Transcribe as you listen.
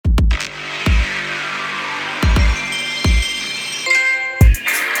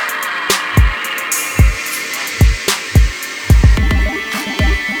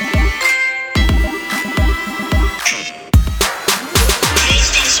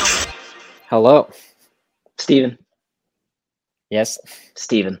Hello. Steven. Yes.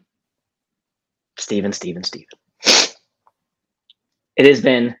 Steven. It has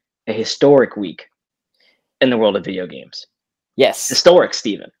been a historic week in the world of video games. Yes. Historic,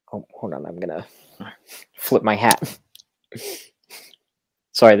 Steven. Oh, hold on. I'm going to flip my hat.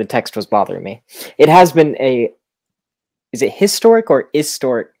 Sorry, the text was bothering me. It has been a... Is it historic or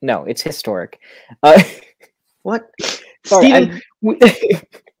historic? No, it's historic. What? Sorry, Steven,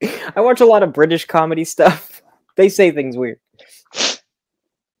 I watch a lot of British comedy stuff. They say things weird.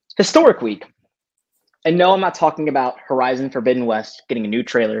 Historic week. And no, I'm not talking about Horizon Forbidden West getting a new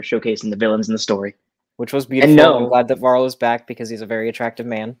trailer showcasing the villains in the story. Which was beautiful. And no, I'm glad that Varl is back because he's a very attractive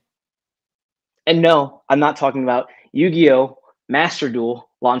man. And no, I'm not talking about Yu-Gi-Oh! Master Duel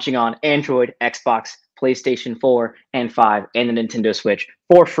launching on Android, Xbox, PlayStation 4, and 5, and the Nintendo Switch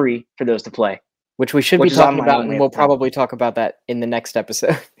for free for those to play. Which we should be talking about, and we'll probably talk about that in the next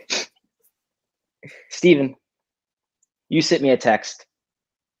episode. Steven, you sent me a text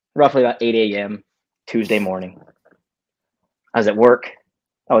roughly about 8 a.m. Tuesday morning. I was at work.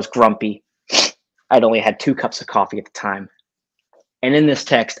 I was grumpy. I'd only had 2 cups of coffee at the time. And in this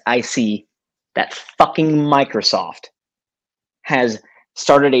text, I see that fucking Microsoft has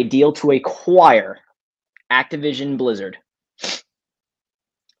started a deal to acquire Activision Blizzard.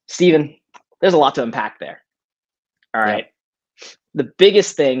 Steven, there's a lot to unpack there. All right. Yep. The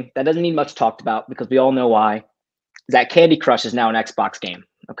biggest thing that doesn't need much talked about because we all know why is that Candy Crush is now an Xbox game.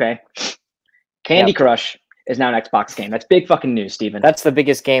 Okay. Candy Crush is now an Xbox game. That's big fucking news, Steven. That's the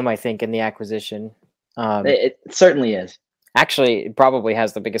biggest game, I think, in the acquisition. It certainly is. Actually, it probably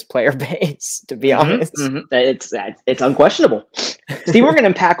has the biggest player base, to be honest. Mm-hmm. It's unquestionable. Steve, we're going to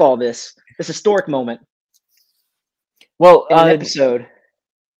unpack all this historic moment. Well, in an episode.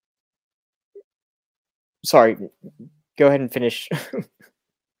 Sorry, go ahead and finish.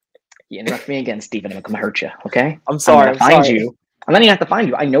 You interrupt me again, Steven. I'm going to come hurt you, okay? I'm sorry. I'm going to find you. I'm not even have to find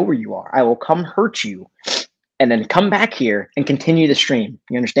you. I know where you are. I will come hurt you and then come back here and continue the stream.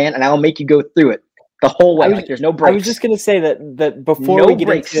 You understand? And I will make you go through it the whole way. There's no breaks. I was just going to say that before we get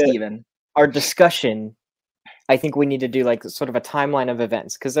into Steven, our discussion, I think we need to do like sort of a timeline of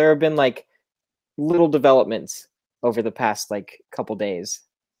events because there have been like little developments over the past like couple days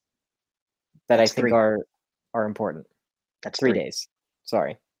that I think are important. That's 3 days.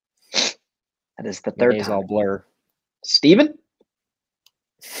 Sorry. That is the third days time. All blur. Steven?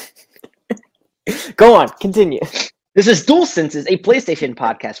 Go on, continue. This is Dual Senses, a PlayStation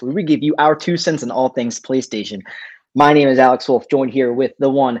podcast where we give you our 2 cents on all things PlayStation. My name is Alex Wolf, joined here with the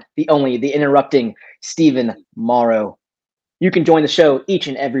one, the only, the interrupting Steven Morrow. You can join the show each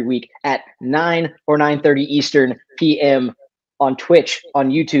and every week at 9 or 9:30 Eastern PM on Twitch, on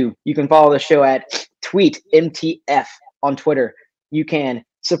YouTube. You can follow the show at TweetMTF on Twitter. You can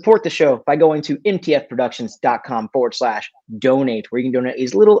support the show by going to mtfproductions.com/donate, where you can donate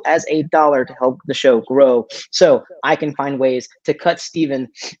as little as $1 to help the show grow. So I can find ways to cut Steven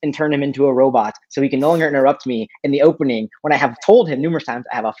and turn him into a robot so he can no longer interrupt me in the opening when I have told him numerous times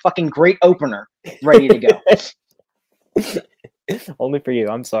I have a fucking great opener ready to go. Only for you.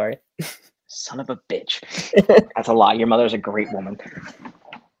 I'm sorry. Son of a bitch. That's a lie. Your mother's a great woman.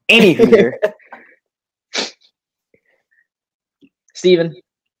 Anywho, Steven,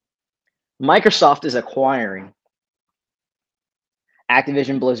 Microsoft is acquiring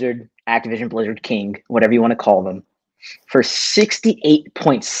Activision Blizzard King, whatever you want to call them, for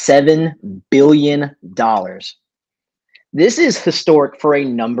 $68.7 billion. This is historic for a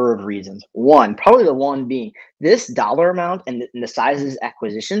number of reasons. One, probably the one being this dollar amount and the size of this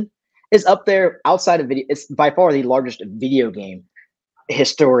acquisition is up there outside of video. It's by far the largest video game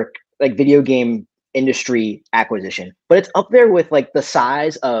industry acquisition, but it's up there with like the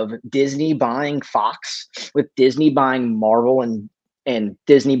size of Disney buying Fox, with Disney buying Marvel and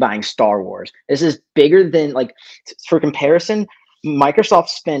Disney buying Star Wars. This is bigger than, like, for comparison, Microsoft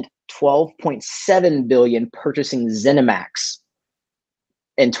spent $12.7 billion purchasing ZeniMax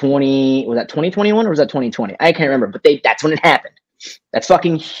in 2021 or was that 2020? I can't remember, but that's when it happened. That's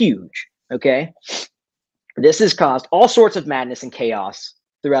fucking huge. Okay. This has caused all sorts of madness and chaos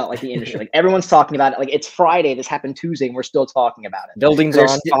throughout like the industry. Like everyone's talking about it. Like it's Friday, this happened Tuesday, and we're still talking about it. Buildings are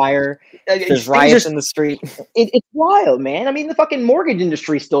on fire. There's riots in the street. It's wild, man. I mean, the fucking mortgage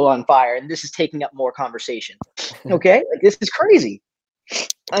industry is still on fire, and this is taking up more conversation. Okay, like this is crazy.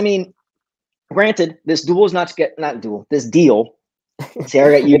 I mean, granted, this deal. See,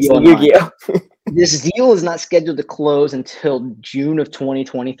 I got Yu-Gi-Oh. This deal is not scheduled to close until June of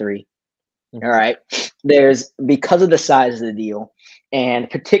 2023. All right. There's, because of the size of the deal, and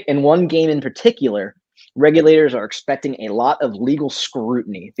one game in particular, Regulators are expecting a lot of legal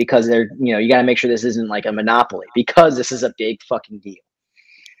scrutiny because you got to make sure this isn't like a monopoly because this is a big fucking deal.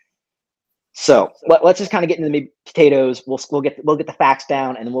 So let's just kind of get into the meat potatoes. We'll get the facts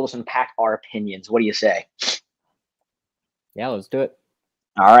down, and then we'll just unpack our opinions. What do you say? Yeah, let's do it.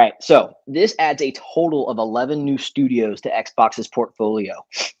 All right. So this adds a total of 11 new studios to Xbox's portfolio.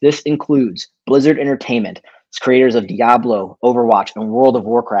 This includes Blizzard Entertainment, it's creators of Diablo, Overwatch, and World of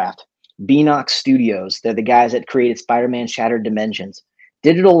Warcraft. Beenox Studios, they're the guys that created Spider-Man Shattered Dimensions.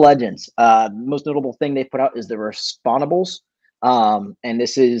 Digital Legends, most notable thing they put out is the Respawnables. And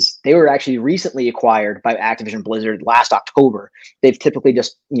they were actually recently acquired by Activision Blizzard last October. They've typically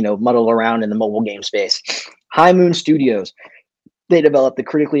just, muddled around in the mobile game space. High Moon Studios, they developed the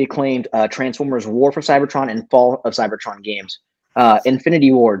critically acclaimed Transformers War for Cybertron and Fall of Cybertron games.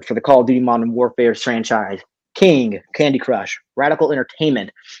 Infinity Ward for the Call of Duty Modern Warfare franchise. King, Candy Crush, Radical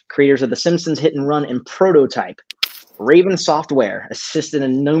Entertainment, creators of The Simpsons Hit and Run and Prototype. Raven Software assisted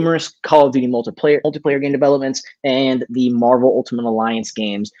in numerous Call of Duty multiplayer game developments and the Marvel Ultimate Alliance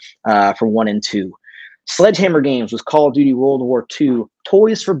games for 1 and 2. Sledgehammer Games was Call of Duty World War II.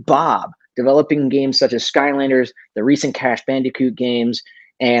 Toys for Bob, developing games such as Skylanders, the recent Crash Bandicoot games,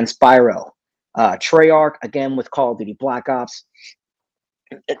 and Spyro. Treyarch, again with Call of Duty Black Ops.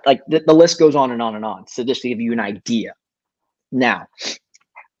 Like the list goes on and on and on. So just to give you an idea. Now,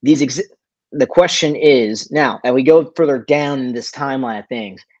 the question is now, and we go further down in this timeline of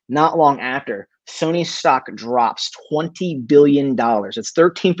things. Not long after, Sony's stock drops $20 billion. It's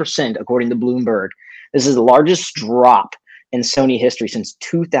 13% according to Bloomberg. This is the largest drop in Sony history since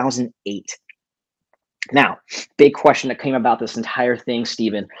 2008. Now, big question that came about this entire thing,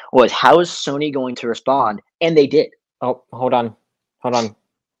 Steven, was how is Sony going to respond? And they did. Oh, hold on.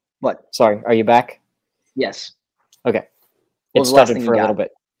 What? Sorry, are you back? Yes. Okay. It started for a little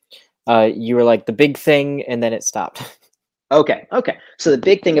bit. You were like the big thing, and then it stopped. Okay. So the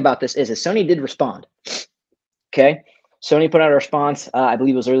big thing about this is that Sony did respond. Okay. Sony put out a response, I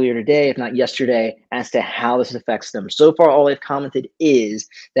believe it was earlier today, if not yesterday, as to how this affects them. So far, all they've commented is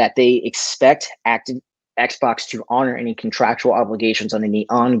that they expect Xbox to honor any contractual obligations on any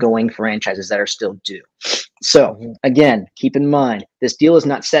ongoing franchises that are still due. So, again, keep in mind, this deal is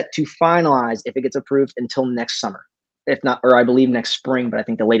not set to finalize if it gets approved until next summer. If not, or I believe next spring, but I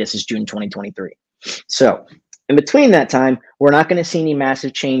think the latest is June 2023. So, in between that time, we're not going to see any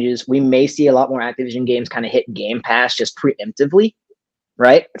massive changes. We may see a lot more Activision games kind of hit Game Pass just preemptively,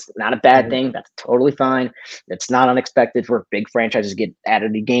 right? It's not a bad thing. That's totally fine. It's not unexpected for big franchises get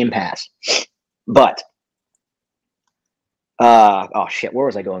added to Game Pass. But, oh shit, where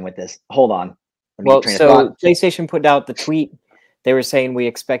was I going with this? Hold on. Well, so PlayStation put out the tweet. They were saying, we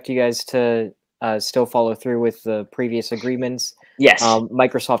expect you guys to still follow through with the previous agreements. Yes.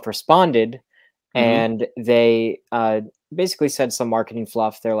 Microsoft responded, and they basically said some marketing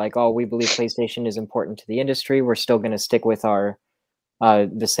fluff. They're like, oh, we believe PlayStation is important to the industry. We're still going to stick with our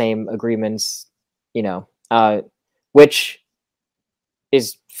the same agreements, which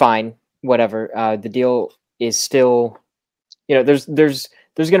is fine. Whatever. The deal is still, there's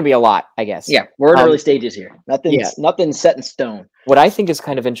going to be a lot, I guess. Yeah, we're in early stages here. Nothing's set in stone. What I think is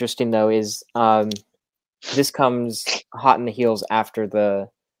kind of interesting, though, is this comes hot in the heels after the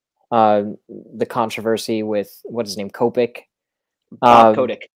controversy with, what's his name, Kotick.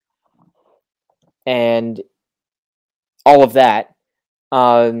 Kotick. And all of that.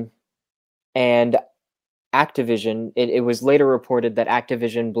 And Activision, it was later reported that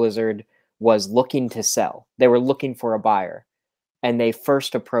Activision Blizzard was looking to sell. They were looking for a buyer. And they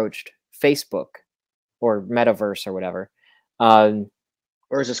first approached Facebook or Metaverse or whatever.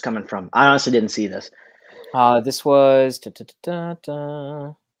 Where is this coming from? I honestly didn't see this. This was...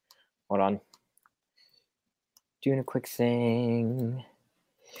 Hold on. Doing a quick thing.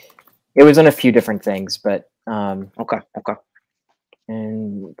 It was on a few different things, but... Okay.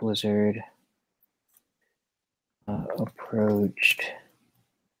 And Blizzard approached...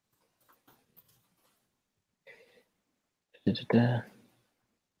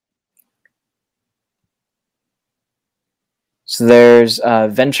 So there's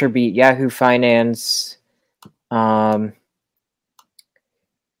VentureBeat, Yahoo Finance,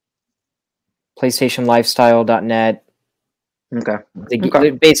 PlayStationLifestyle.net. Okay.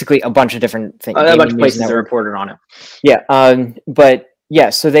 Basically a bunch of different things. A bunch of places that reported on it. Yeah. But yeah,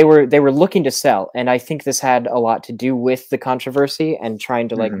 so they were looking to sell, and I think this had a lot to do with the controversy and trying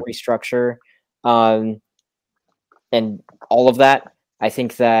to restructure, and all of that. I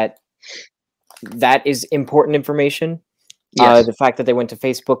think that is important information. Yes. The fact that they went to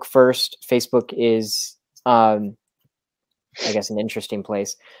Facebook first. Facebook is, I guess, an interesting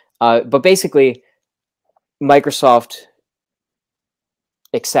place. But basically, Microsoft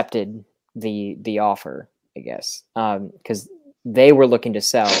accepted the offer, I guess, because they were looking to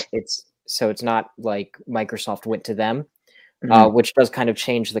sell. It's not like Microsoft went to them, which does kind of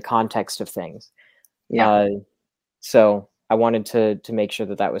change the context of things. Yeah. So I wanted to make sure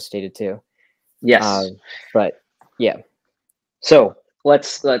that was stated too. Yes. But yeah. So let's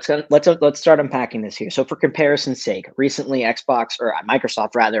start unpacking this here. So for comparison's sake, recently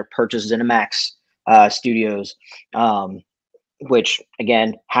Microsoft rather purchased ZeniMax Studios, which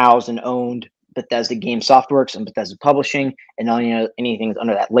again housed and owned Bethesda Game Softworks and Bethesda Publishing, and anything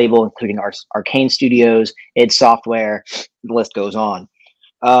under that label, including Arcane Studios, id Software, the list goes on.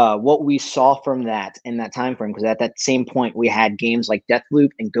 What we saw from that in that time frame, because at that same point we had games like Deathloop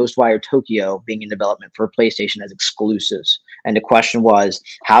and Ghostwire Tokyo being in development for PlayStation as exclusives. And the question was,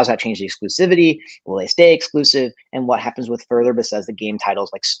 how does that change the exclusivity? Will they stay exclusive? And what happens with further Bethesda game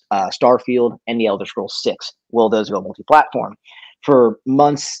titles like Starfield and The Elder Scrolls 6? Will those go multi-platform? For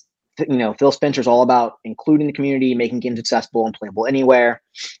months, Phil Spencer's all about including the community, making games accessible and playable anywhere.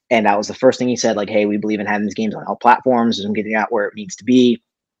 And that was the first thing he said, like, hey, we believe in having these games on all platforms and getting out where it needs to be.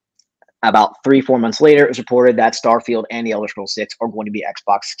 About 3-4 months later, it was reported that Starfield and The Elder Scrolls 6 are going to be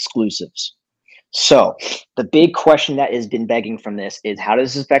Xbox exclusives. So the big question that has been begging from this is, how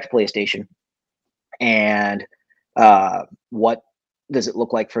does this affect PlayStation? And what does it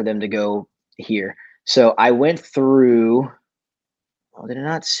look like for them to go here? So I went through... Oh, did I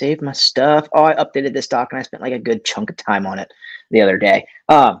not save my stuff? Oh, I updated this doc and I spent like a good chunk of time on it the other day.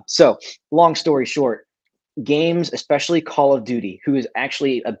 So long story short, games, especially Call of Duty, who is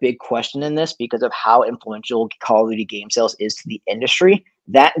actually a big question in this because of how influential Call of Duty game sales is to the industry.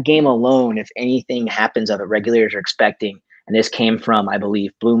 That game alone, if anything happens of it, regulators are expecting, and this came from, I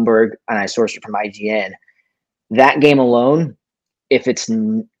believe, Bloomberg, and I sourced it from IGN. That game alone, if it's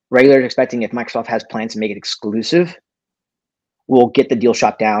regulators expecting, if Microsoft has plans to make it exclusive, will get the deal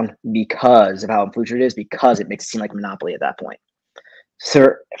shot down because of how influential it is, because it makes it seem like a monopoly at that point.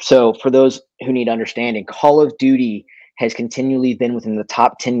 So for those who need understanding, Call of Duty has continually been within the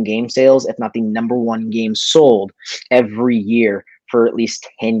top 10 game sales, if not the number one game sold every year for at least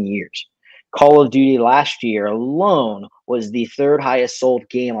 10 years. Call of Duty last year alone was the third highest sold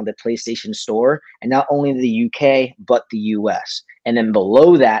game on the PlayStation Store, and not only the UK, but the US. And then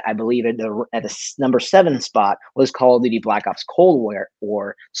below that, I believe at the number 7 spot was Call of Duty Black Ops Cold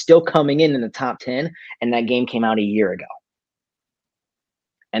War, still coming in the top 10, and that game came out a year ago.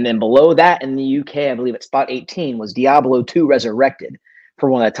 And then below that in the UK, I believe at spot 18 was Diablo 2 Resurrected for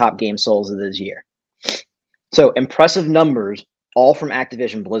one of the top game souls of this year. So impressive numbers, all from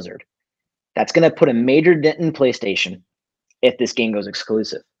Activision Blizzard. That's going to put a major dent in PlayStation if this game goes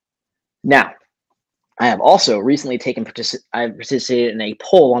exclusive. Now, I have also recently participated in a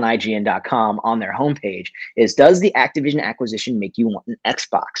poll on IGN.com on their homepage. Does the Activision acquisition make you want an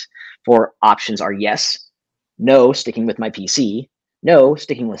Xbox? For options are yes, no, sticking with my PC, no,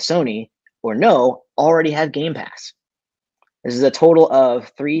 sticking with Sony, or no, already have Game Pass. This is a total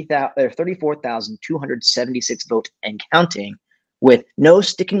of 34,276 votes and counting, with no,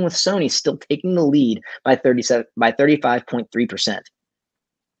 sticking with Sony, still taking the lead by 35.3%.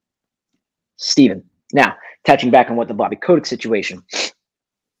 Steven, now touching back on what the Bobby Kotick situation,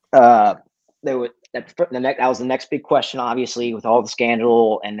 that was the next big question, obviously, with all the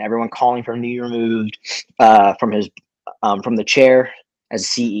scandal and everyone calling for him to be removed from the chair as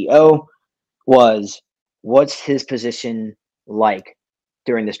CEO, was what's his position like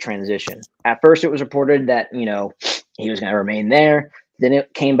during this transition? At first, it was reported that he was going to remain there. Then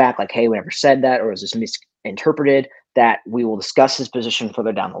it came back like, hey, we never said that, or was this misinterpreted? That we will discuss his position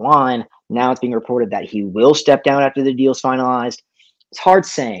further down the line. Now it's being reported that he will step down after the deal's finalized. It's hard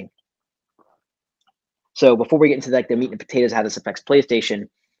saying. So before we get into the meat and potatoes, how this affects PlayStation,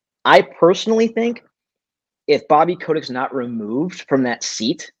 I personally think if Bobby Kotick's not removed from that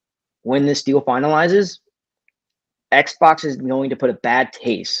seat when this deal finalizes, Xbox is going to put a bad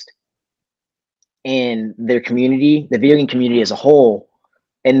taste in their community, the video game community as a whole,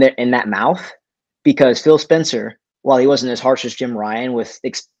 in that mouth, because Phil Spencer, while he wasn't as harsh as Jim Ryan with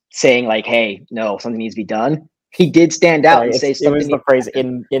saying like, "Hey, no, something needs to be done," he did stand out and say something. It was the phrase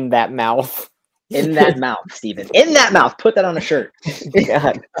 "in that mouth." In that mouth, Steven. In that mouth. Put that on a shirt.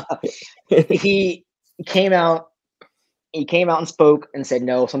 God. He came out and spoke and said,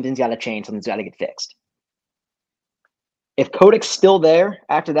 "No, something's got to change. Something's got to get fixed." If Kotick's still there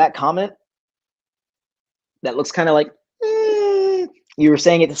after that comment, that looks kind of like you were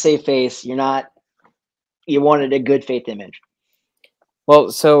saying it to save face. You're not. You wanted a good faith image.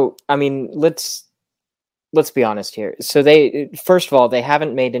 Well, so I mean, let's be honest here. So they, first of all, they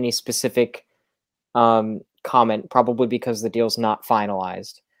haven't made any specific comment, probably because the deal's not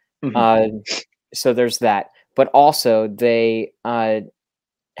finalized. Mhm. So there's that. But also, they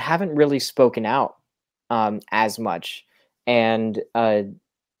haven't really spoken out as much. And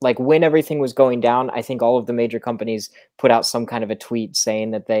like when everything was going down, I think all of the major companies put out some kind of a tweet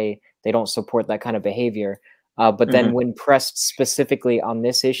saying that they don't support that kind of behavior. But then Mhm. when pressed specifically on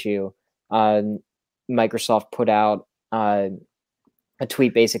this issue, Microsoft put out a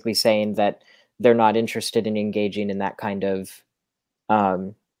tweet basically saying that they're not interested in engaging in that kind of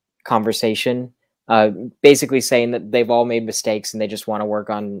conversation. Basically saying that they've all made mistakes and they just want to work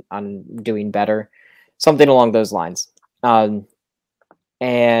on doing better, something along those lines. And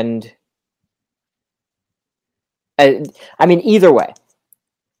I mean, either way,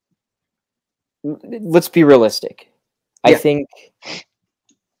 let's be realistic. Yeah.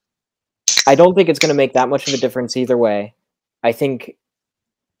 I don't think it's going to make that much of a difference either way. I think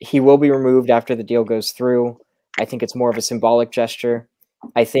he will be removed after the deal goes through. I think it's more of a symbolic gesture.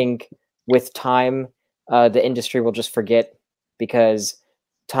 I think with time, the industry will just forget, because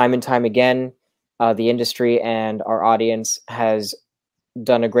time and time again, the industry and our audience has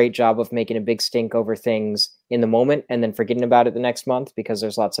done a great job of making a big stink over things in the moment and then forgetting about it the next month because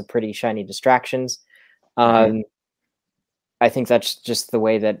there's lots of pretty shiny distractions. I think that's just the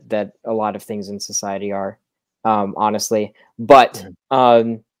way that a lot of things in society are, honestly. But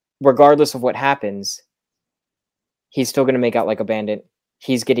regardless of what happens, he's still going to make out like a bandit.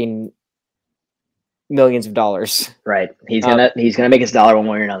 He's getting millions of dollars. Right. He's gonna make his dollar one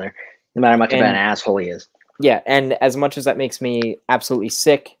way or another, no matter how much of an asshole he is. Yeah, and as much as that makes me absolutely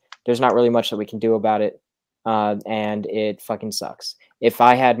sick, there's not really much that we can do about it, and it fucking sucks. If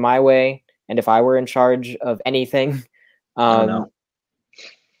I had my way, and if I were in charge of anything, Oh no.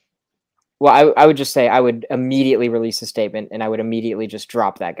 well, I would just say I would immediately release a statement, and I would immediately just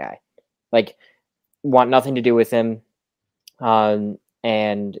drop that guy. Like, want nothing to do with him.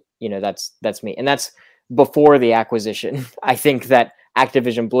 And you know, that's me, and that's before the acquisition. I think that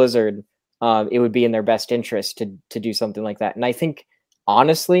Activision Blizzard, it would be in their best interest to do something like that. And I think,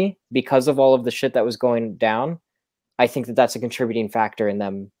 honestly, because of all of the shit that was going down, I think that that's a contributing factor in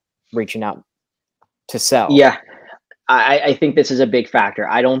them reaching out to sell. Yeah, I think this is a big factor.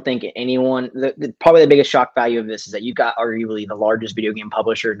 I don't think anyone. Probably the biggest shock value of this is that you've got arguably the largest video game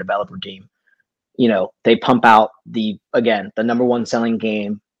publisher and developer team. You know, they pump out the number one selling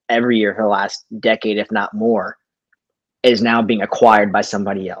game every year for the last decade, if not more, is now being acquired by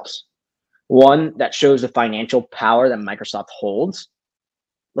somebody else. One, that shows the financial power that Microsoft holds.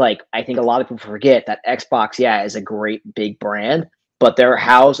 Like, I think a lot of people forget that Xbox, is a great big brand, but they're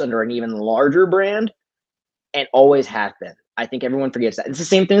housed under an even larger brand and always have been. I think everyone forgets that. It's the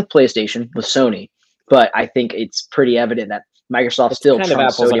same thing with PlayStation, with Sony, but I think it's pretty evident that Microsoft still kind of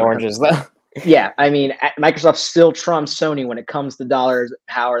trumps apples Sony and oranges, though. Yeah, I mean, Microsoft still trumps Sony when it comes to dollars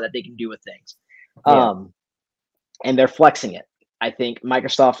power that they can do with things. Yeah. And they're flexing it. I think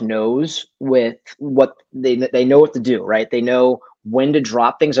Microsoft knows with what they know what to do, right? They know when to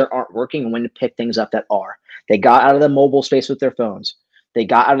drop things that aren't working and when to pick things up that are. They got out of the mobile space with their phones. They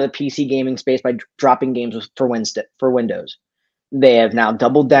got out of the PC gaming space by dropping games for Windows. They have now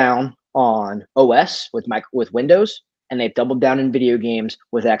doubled down on OS with Windows, and they've doubled down in video games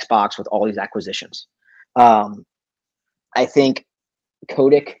with Xbox with all these acquisitions. I think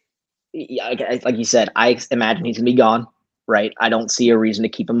Kotick, like you said, I imagine he's going to be gone, right? I don't see a reason to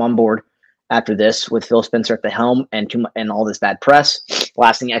keep him on board after this with Phil Spencer at the helm and all this bad press.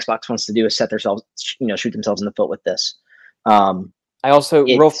 Last thing Xbox wants to do is shoot themselves in the foot with this. I also,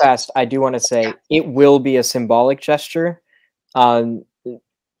 real fast, I do want to say it will be a symbolic gesture. Microsoft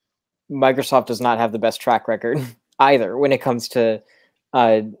does not have the best track record either when it comes to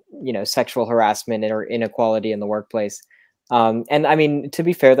sexual harassment or inequality in the workplace. And I mean, to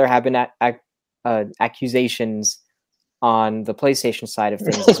be fair, there have been accusations on the PlayStation side of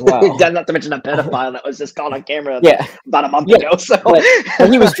things as well. Not to mention a pedophile that was just caught on camera about a month ago. So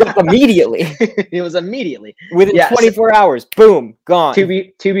he was dropped immediately. It was immediately within 24 hours. Boom, gone. To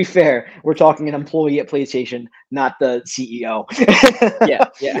be fair, we're talking an employee at PlayStation, not the CEO.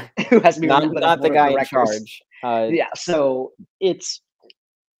 yeah. Who has to be not the guy in charge. So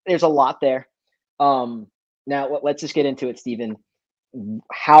there's a lot there. Now let's just get into it, Stephen.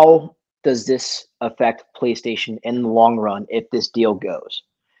 How does this affect PlayStation in the long run if this deal goes?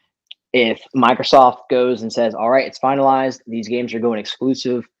 If Microsoft goes and says, all right, it's finalized, these games are going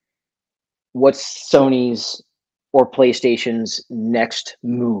exclusive, what's Sony's or PlayStation's next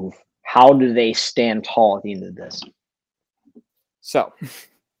move? How do they stand tall at the end of this? So,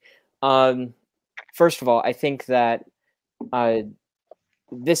 first of all, I think that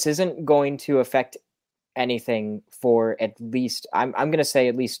this isn't going to affect anything for at least I'm going to say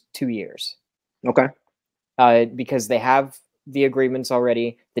at least 2 years. Okay. Because they have the agreements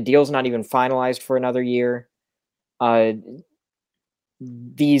already. The deal's not even finalized for another year. For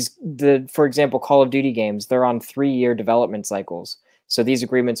example, Call of Duty games, they're on 3-year development cycles. So these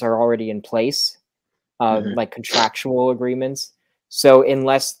agreements are already in place, like contractual agreements. So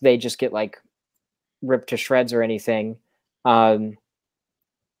unless they just get like ripped to shreds or anything, I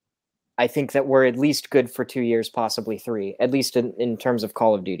think that we're at least good for 2 years, possibly 3, at least in terms of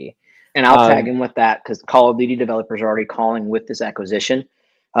Call of Duty. And I'll tag in with that because Call of Duty developers are already calling with this acquisition.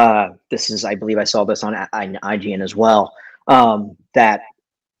 This is, I believe I saw this on IGN as well, that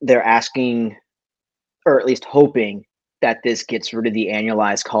they're asking, or at least hoping, that this gets rid of the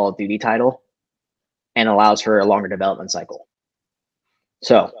annualized Call of Duty title and allows for a longer development cycle.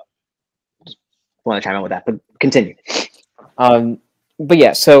 So, just want to chime in with that, but continue. But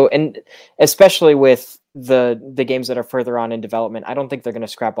yeah, so, and especially with the games that are further on in development, I don't think they're going to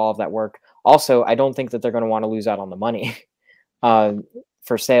scrap all of that work. Also, I don't think that they're going to want to lose out on the money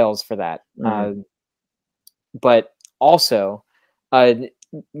for sales for that. But also,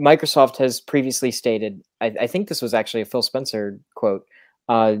 Microsoft has previously stated, I think this was actually a Phil Spencer quote,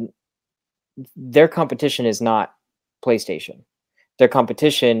 their competition is not PlayStation. Their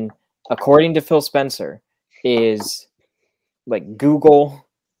competition, according to Phil Spencer, is like Google,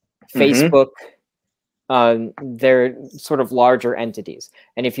 Facebook. They're sort of larger entities.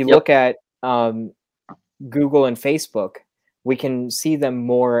 And if you look at Google and Facebook, we can see them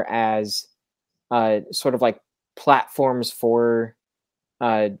more as sort of like platforms for,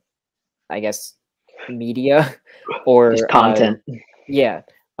 I guess, media or just content. They're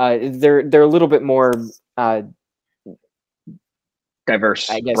a little bit more diverse,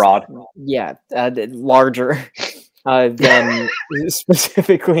 I guess, broad. Larger than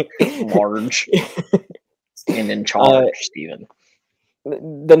specifically large and in charge, Steven.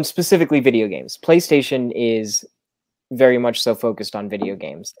 Than specifically video games. PlayStation is very much so focused on video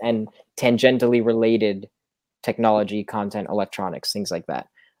games and tangentially related technology, content, electronics, things like that.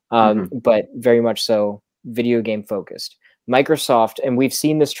 But very much so video game focused. Microsoft, and we've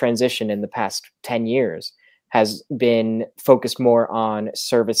seen this transition in the past 10 years, has been focused more on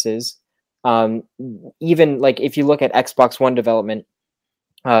services. Even like if you look at Xbox One development,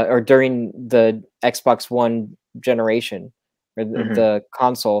 or during the Xbox One generation or the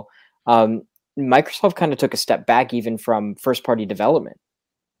console, Microsoft kind of took a step back even from first party development.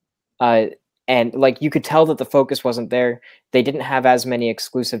 And like you could tell that the focus wasn't there. They didn't have as many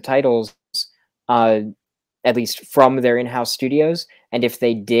exclusive titles, at least from their in-house studios. And if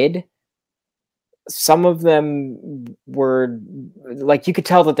they did, some of them were like, you could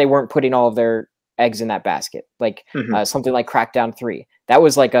tell that they weren't putting all of their eggs in that basket. Like something like Crackdown 3. That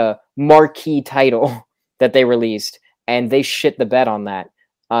was like a marquee title that they released, and they shit the bed on that.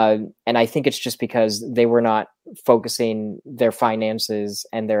 And I think it's just because they were not focusing their finances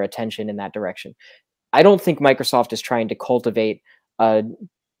and their attention in that direction. I don't think Microsoft is trying to cultivate a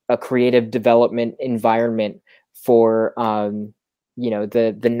creative development environment for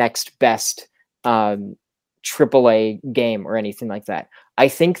the next best AAA game or anything like that. I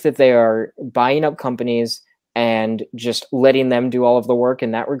think that they are buying up companies and just letting them do all of the work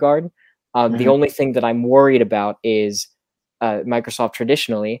in that regard. The only thing that I'm worried about is Microsoft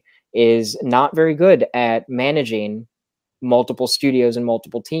traditionally is not very good at managing multiple studios and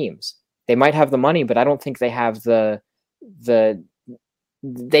multiple teams. They might have the money, but I don't think they have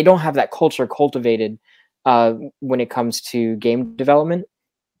they don't have that culture cultivated when it comes to game development.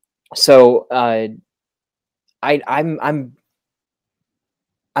 So I'm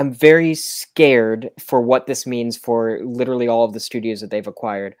very scared for what this means for literally all of the studios that they've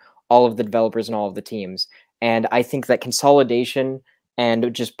acquired, all of the developers and all of the teams. And I think that consolidation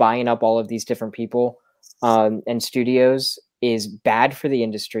and just buying up all of these different people and studios is bad for the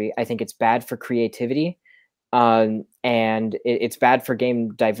industry. I think it's bad for creativity, and it's bad for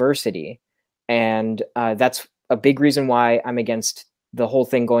game diversity. And that's a big reason why I'm against the whole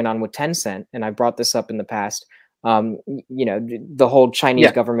thing going on with Tencent. And I brought this up in the past. The whole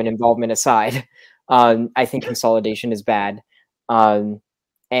Chinese government involvement aside, I think consolidation is bad.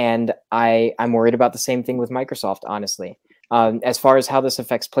 And I'm worried about the same thing with Microsoft, honestly. As far as how this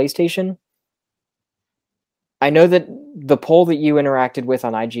affects PlayStation, I know that the poll that you interacted with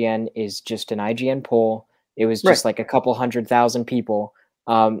on IGN is just an IGN poll. It was just like a couple 100,000 people.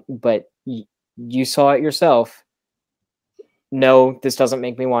 But you saw it yourself. No, this doesn't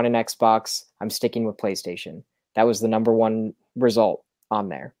make me want an Xbox. I'm sticking with PlayStation. That was the number one result on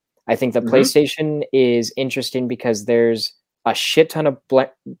there. I think that PlayStation is interesting because there's a shit ton of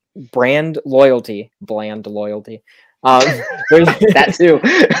brand loyalty. There's, That too.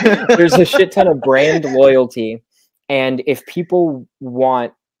 there's a shit ton of brand loyalty, and if people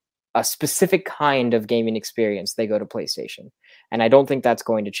want a specific kind of gaming experience, they go to PlayStation, and I don't think that's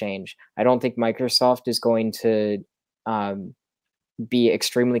going to change. I don't think Microsoft is going to be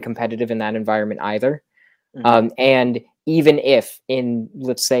extremely competitive in that environment either. Mhm. And even if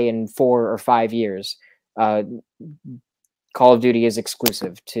let's say in 4 or 5 years, Call of Duty is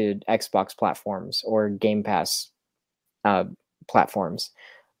exclusive to Xbox platforms or Game Pass platforms,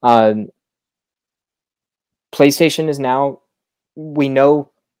 PlayStation is now, we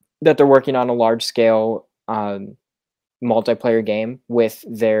know that they're working on a large scale multiplayer game with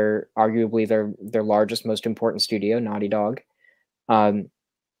arguably their largest, most important studio, Naughty Dog.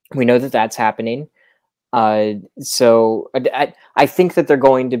 We know that that's happening. So I think that they're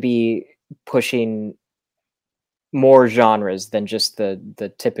going to be pushing more genres than just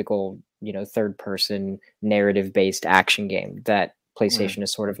the typical, third person narrative based action game that PlayStation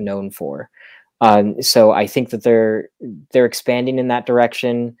is sort of known for. So I think that they're expanding in that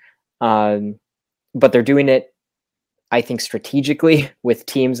direction, but they're doing it, I think, strategically with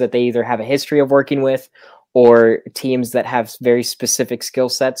teams that they either have a history of working with or teams that have very specific skill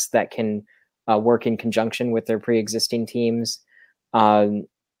sets that can work in conjunction with their pre-existing teams. So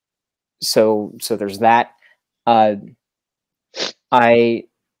there's that. I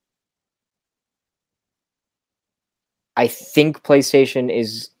think PlayStation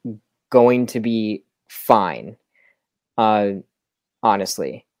is going to be fine.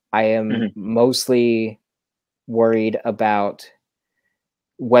 Honestly, I am mostly worried about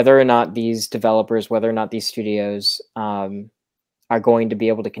whether or not these developers, whether or not these studios are going to be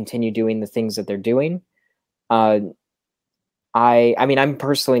able to continue doing the things that they're doing. I mean, I'm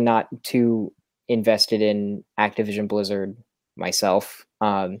personally not too invested in Activision Blizzard myself.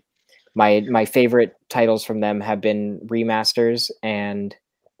 My favorite titles from them have been remasters, and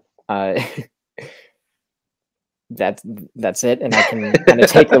that's it. And I can kind of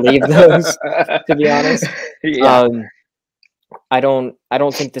take or leave those, to be honest. Yeah. I don't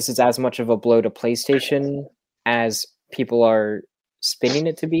think this is as much of a blow to PlayStation as people are spinning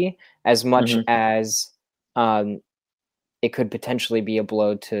it to be, as much as it could potentially be a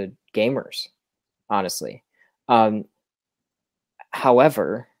blow to gamers, honestly.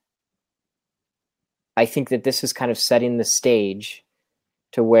 However, I think that this is kind of setting the stage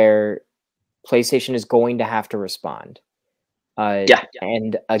to where PlayStation is going to have to respond.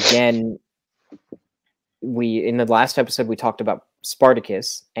 And again, in the last episode, we talked about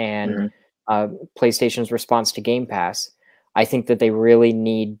Spartacus and PlayStation's response to Game Pass. I think that they really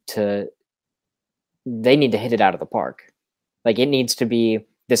need to hit it out of the park. Like, it needs to be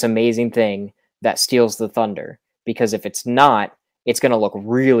this amazing thing that steals the thunder, because if it's not, it's going to look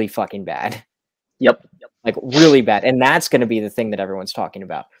really fucking bad. Yep. Like, really bad. And that's going to be the thing that everyone's talking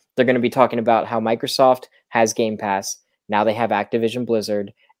about. They're going to be talking about how Microsoft has Game Pass. Now they have Activision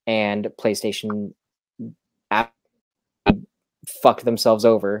Blizzard, and PlayStation fucked themselves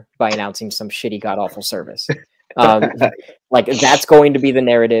over by announcing some shitty god-awful service. Like, that's going to be the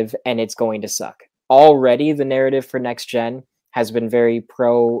narrative, and it's going to suck. Already, the narrative for next gen has been very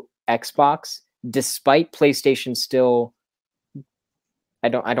pro Xbox, despite PlayStation still, I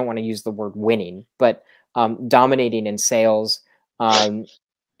don't want to use the word winning, but dominating in sales, and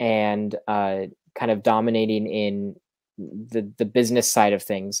kind of dominating in the business side of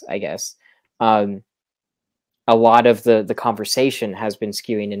things, I guess. A lot of the conversation has been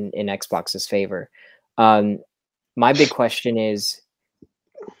skewing in Xbox's favor. My big question is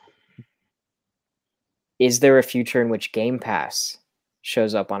there a future in which Game Pass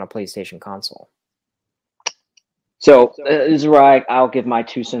shows up on a PlayStation console? So this is where I'll give my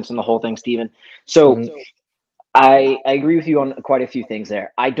 2 cents on the whole thing, Steven. So I agree with you on quite a few things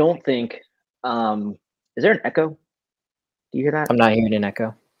there. I don't think is there an echo? Do you hear that? I'm not hearing an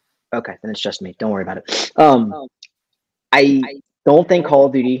echo. Okay, then it's just me. Don't worry about it. I don't think Call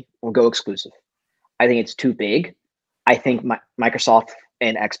of Duty will go exclusive. I think it's too big. I think Microsoft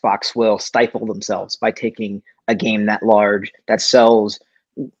and Xbox will stifle themselves by taking a game that large that sells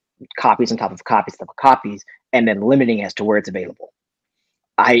copies on top of copies on top of copies and then limiting as to where it's available.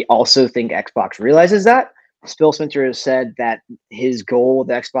 I also think Xbox realizes that. Phil Spencer has said that his goal with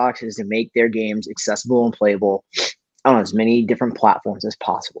Xbox is to make their games accessible and playable on as many different platforms as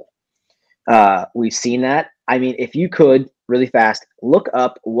possible. We've seen that. I mean, if you could really fast look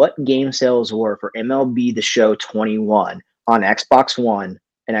up what game sales were for MLB The Show 21 on Xbox One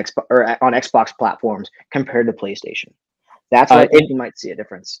and on Xbox platforms compared to PlayStation. That's where I think you might see a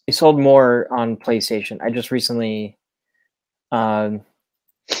difference. It sold more on PlayStation. I just recently What's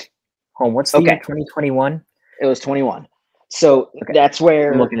the Okay. year? 2021. It was 21. So Okay. that's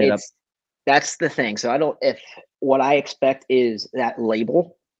where I'm looking it up. that's the thing. So what I expect is that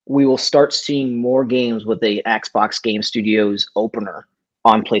label, we will start seeing more games with the Xbox Game Studios opener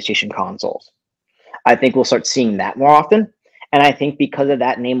on PlayStation consoles. I think we'll start seeing that more often. And I think because of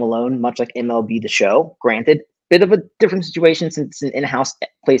that name alone, much like MLB The Show, granted, bit of a different situation since it's an in-house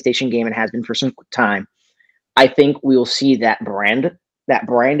PlayStation game and has been for some time. I think we will see that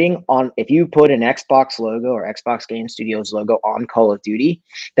branding on, if you put an Xbox logo or Xbox Game Studios logo on Call of Duty,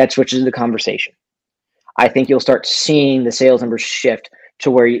 that switches the conversation. I think you'll start seeing the sales numbers shift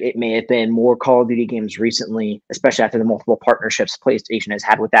to where it may have been more Call of Duty games recently, especially after the multiple partnerships PlayStation has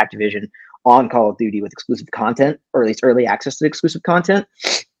had with Activision on Call of Duty with exclusive content, or at least early access to exclusive content.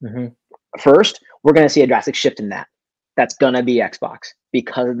 Mm-hmm. First, we're going to see a drastic shift in that. That's going to be Xbox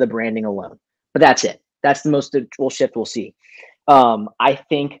because of the branding alone. But that's it. That's the most shift we'll see. I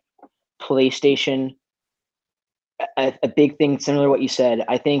think PlayStation, a big thing similar to what you said,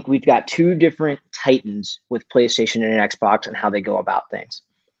 I think we've got two different titans with PlayStation and Xbox and how they go about things.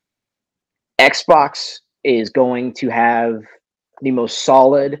 Xbox is going to have the most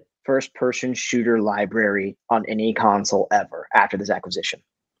solid first-person shooter library on any console ever after this acquisition.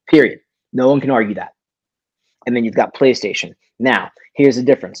 Period. No one can argue that. And then you've got PlayStation. Now, here's the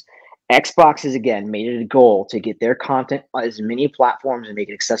difference. Xbox has, again, made it a goal to get their content on as many platforms and make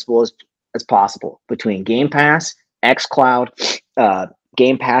it accessible as possible between Game Pass, xCloud,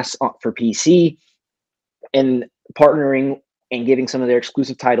 Game Pass for PC, and partnering and giving some of their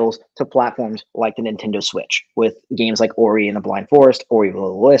exclusive titles to platforms like the Nintendo Switch with games like Ori and the Blind Forest, Ori Will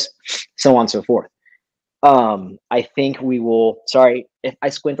of the Wisp, so on and so forth. I think we will. Sorry if I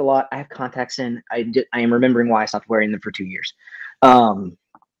squint a lot. I have contacts in. I am remembering why I stopped wearing them for 2 years.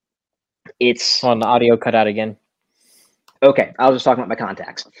 It's on the audio cut out again. Okay, I was just talking about my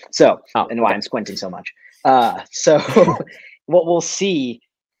contacts. So and why I'm squinting so much. So what we'll see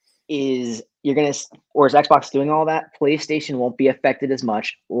is as Xbox doing all that, PlayStation won't be affected as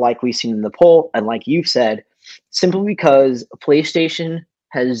much, like we've seen in the poll, and like you've said, simply because PlayStation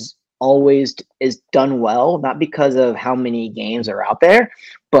has always is done well, not because of how many games are out there,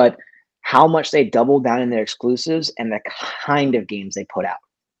 but how much they double down in their exclusives and the kind of games they put out.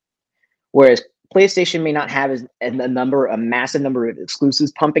 Whereas PlayStation may not have a massive number of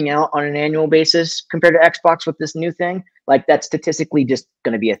exclusives pumping out on an annual basis compared to Xbox with this new thing. Like, that's statistically just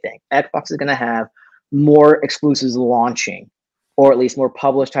going to be a thing. Xbox is going to have more exclusives launching, or at least more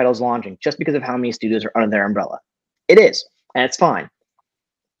published titles launching, just because of how many studios are under their umbrella. It is, and it's fine.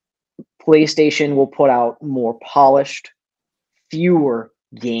 PlayStation will put out more polished, fewer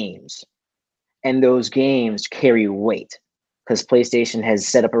games, and those games carry weight because PlayStation has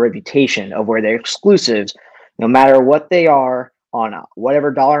set up a reputation of where their exclusives, no matter what they are on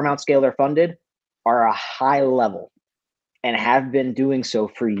whatever dollar amount scale they're funded, are a high level and have been doing so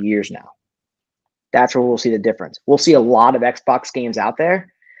for years now. That's where we'll see the difference. We'll see a lot of Xbox games out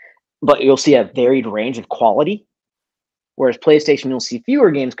there, but you'll see a varied range of quality, whereas PlayStation, you'll see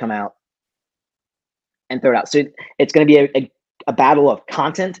fewer games come out and throw it out. So it's going to be a battle of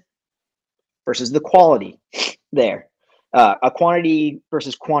content versus the quality there. A quantity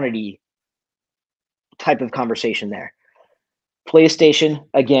versus quantity type of conversation there. PlayStation,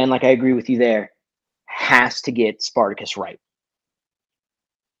 again, like I agree with you there, has to get Spartacus right.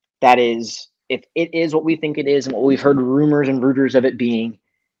 That is, if it is what we think it is and what we've heard rumors and rooters of it being,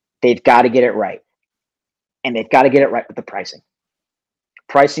 they've got to get it right. And they've got to get it right with the pricing.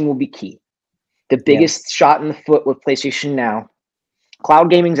 Pricing will be key. The biggest shot in the foot with PlayStation Now, cloud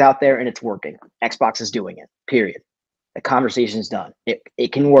gaming's out there and it's working. Xbox is doing it, period. The conversation's done.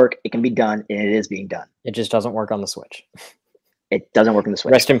 It can work, it can be done, and it is being done. It just doesn't work on the Switch. It doesn't work on the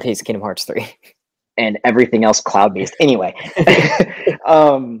Switch. Rest in peace, Kingdom Hearts 3. And everything else cloud-based. Anyway.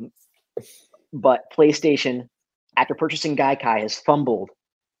 But PlayStation, after purchasing Gaikai, has fumbled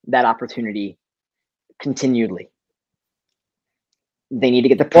that opportunity continually. They need to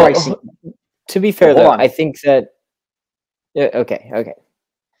get the pricing. Well, to be fair, though, I think that... Okay.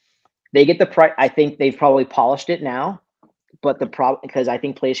 They get the price. I think they've probably polished it now, but the problem, because I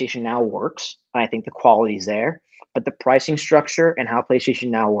think PlayStation Now works, and I think the quality's there, but the pricing structure and how PlayStation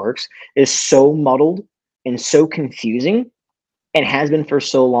Now works is so muddled and so confusing, and has been for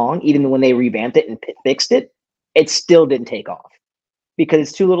so long. Even when they revamped it and fixed it, it still didn't take off because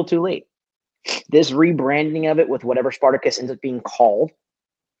it's too little, too late. This rebranding of it with whatever Spartacus ends up being called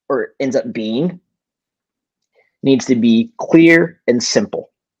or ends up being needs to be clear and simple.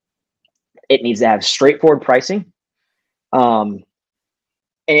 It needs to have straightforward pricing, and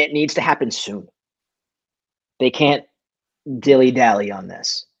it needs to happen soon. They can't dilly-dally on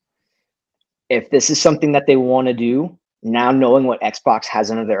this. If this is something that they want to do, now knowing what Xbox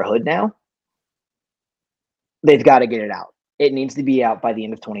has under their hood now, they've got to get it out. It needs to be out by the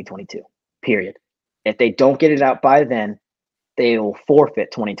end of 2022, period. If they don't get it out by then, they will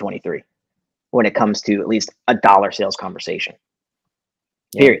forfeit 2023 when it comes to at least a dollar sales conversation,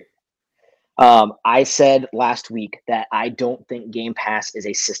 period. I said last week that I don't think Game Pass is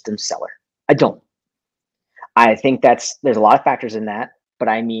a system seller. I don't. I think there's a lot of factors in that, but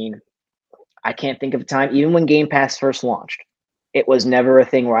I mean, I can't think of a time, even when Game Pass first launched, it was never a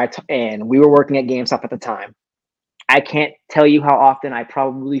thing where and we were working at GameStop at the time. I can't tell you how often I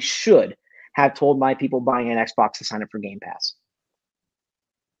probably should have told my people buying an Xbox to sign up for Game Pass.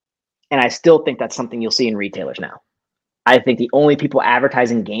 And I still think that's something you'll see in retailers now. I think the only people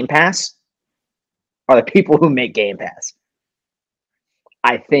advertising Game Pass are the people who make Game Pass.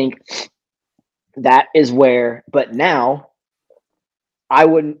 I think that is where, but now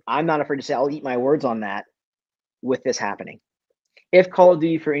I'm not afraid to say I'll eat my words on that with this happening. If Call of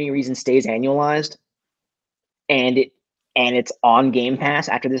Duty for any reason stays annualized and it's on Game Pass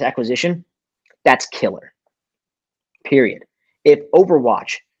after this acquisition, that's killer. Period. If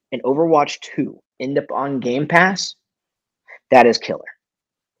Overwatch and Overwatch 2 end up on Game Pass, that is killer.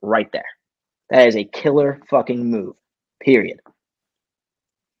 Right there. That is a killer fucking move. Period.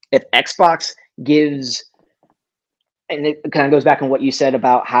 If Xbox gives, and it kind of goes back on what you said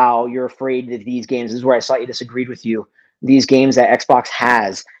about how you're afraid that these games, this is where I slightly disagreed with you, these games that Xbox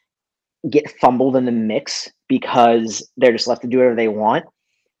has get fumbled in the mix because they're just left to do whatever they want.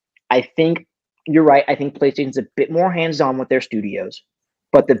 I think you're right. I think PlayStation's a bit more hands-on with their studios,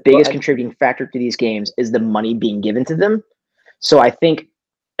 but the biggest contributing factor to these games is the money being given to them. So I think,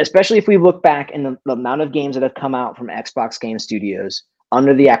 especially if we look back in the amount of games that have come out from Xbox Game Studios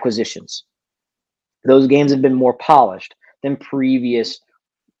under the acquisitions, those games have been more polished than previous,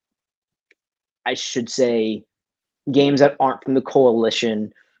 I should say, games that aren't from the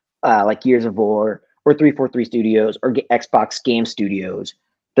coalition, like Gears of War or 343 Studios or Xbox Game Studios.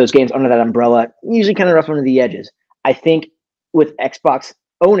 Those games under that umbrella usually kind of rough under the edges. I think with Xbox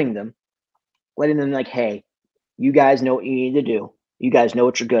owning them, letting them like, hey, you guys know what you need to do. You guys know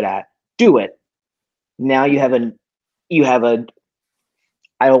what you're good at. Do it. Now you have a,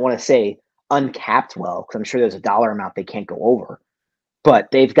 I don't want to say uncapped well, because I'm sure there's a dollar amount they can't go over, but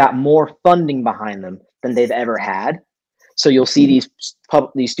they've got more funding behind them than they've ever had. So you'll see these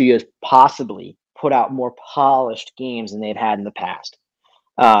studios possibly put out more polished games than they've had in the past.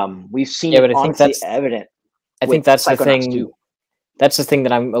 We've seen it honestly evident. I think that's the thing. Too. That's the thing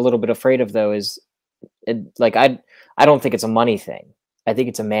that I'm a little bit afraid of, though, is I don't think it's a money thing. I think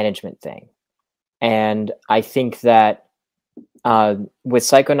it's a management thing. And I think that with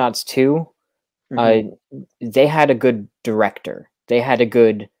Psychonauts 2, they had a good director. They had a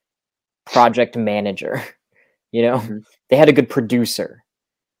good project manager. You know, they had a good producer.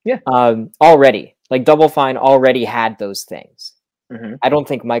 Yeah. Already, like Double Fine already had those things. I don't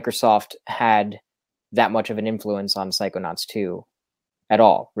think Microsoft had that much of an influence on Psychonauts 2 at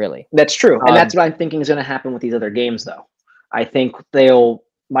all, really. That's true. And that's what I'm thinking is going to happen with these other games, though. I think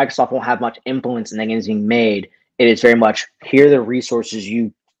Microsoft won't have much influence in the games being made. It is very much, here are the resources.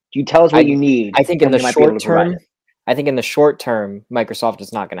 You tell us what you need. I think in the short term, Microsoft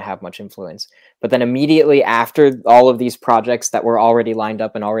is not going to have much influence. But then immediately after all of these projects that were already lined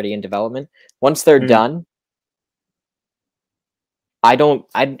up and already in development, once they're done, I don't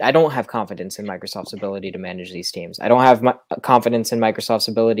have confidence in Microsoft's ability to manage these teams. I don't have confidence in Microsoft's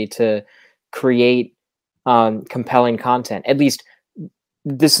ability to create compelling content. At least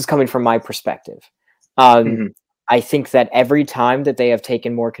this is coming from my perspective. I think that every time that they have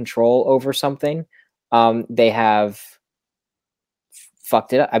taken more control over something, they have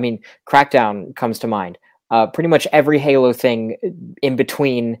fucked it up. I mean, Crackdown comes to mind. Pretty much every Halo thing in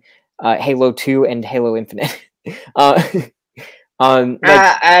between Halo 2 and Halo Infinite.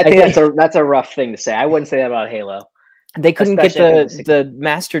 I think that's a rough thing to say. I wouldn't say that about Halo. They couldn't get the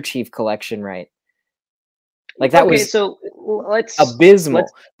Master Chief collection right. Like that was so abysmal.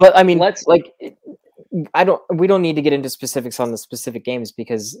 But I mean, we don't need to get into specifics on the specific games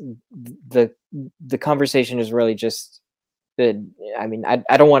because the conversation is really just I mean,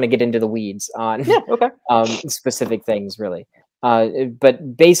 I don't want to get into the weeds on specific things really.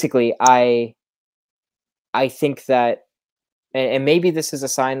 But basically I think that, and maybe this is a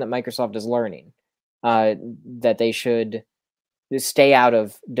sign that Microsoft is learning, that they should stay out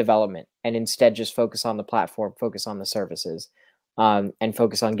of development and instead just focus on the platform, focus on the services, and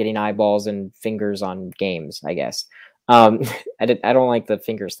focus on getting eyeballs and fingers on games, I guess. Um, I don't like the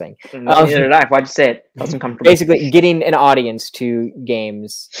fingers thing. Neither did I. Why'd you say it? That's uncomfortable. Basically, getting an audience to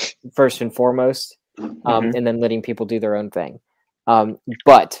games first and foremost, Mhm. and then letting people do their own thing.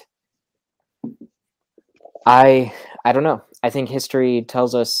 But I don't know. I think history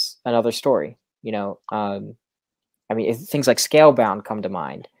tells us another story. You know, I mean, things like Scalebound come to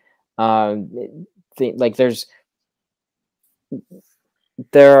mind. Like there's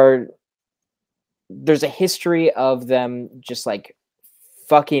a history of them just like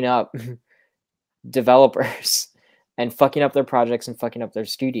fucking up developers and fucking up their projects and fucking up their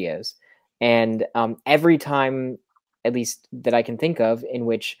studios. And every time, at least that I can think of, in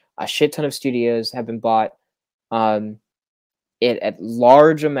which a shit ton of studios have been bought it at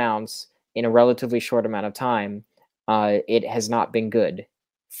large amounts in a relatively short amount of time, it has not been good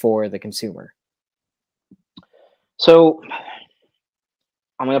for the consumer. So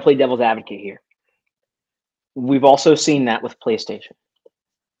I'm going to play devil's advocate here. We've also seen that with PlayStation.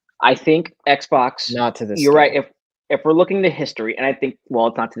 I think Xbox. Not to this You're scale. right. If we're looking to history, and I think, well,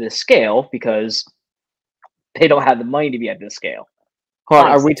 it's not to this scale because they don't have the money to be at this scale. Hold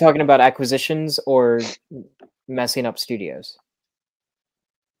on, are we talking about acquisitions or messing up studios?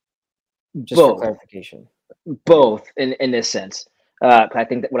 Just for clarification. Both in this sense. I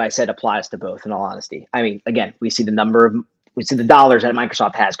think that what I said applies to both, in all honesty. I mean, again, we see the dollars that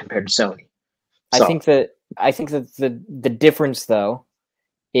Microsoft has compared to Sony. So. I think that the difference though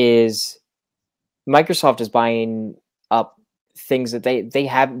is Microsoft is buying up things that they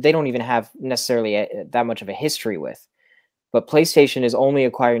don't even have necessarily that much of a history with. But PlayStation is only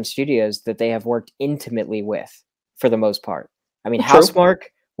acquiring studios that they have worked intimately with for the most part. I mean, Housemarque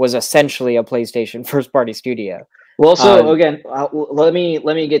was essentially a PlayStation first-party studio. Well, so again, let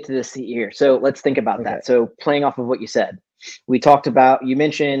me get to this here. So let's think about that. So playing off of what you said, you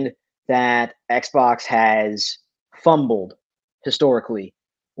mentioned that Xbox has fumbled historically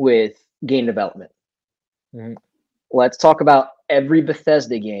with game development. Mm-hmm. Let's talk about every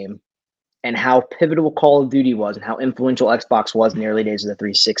Bethesda game and how pivotal Call of Duty was and how influential Xbox was in the early days of the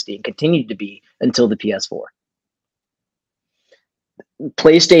 360 and continued to be until the PS4.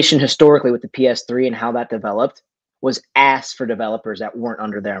 PlayStation historically with the PS3 and how that developed was ass for developers that weren't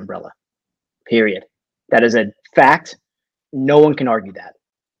under their umbrella. Period. That is a fact. No one can argue that.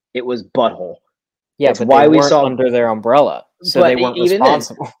 It was butthole. Yeah, that's but why we saw under their umbrella, so they weren't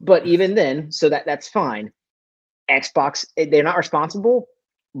responsible. But even then, so that's fine. Xbox, they're not responsible,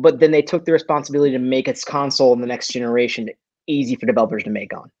 but then they took the responsibility to make its console in the next generation easy for developers to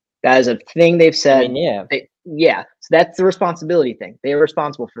make on. That is a thing they've said. I mean, yeah. So that's the responsibility thing. They are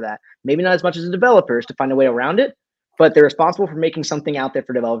responsible for that. Maybe not as much as the developers to find a way around it, but they're responsible for making something out there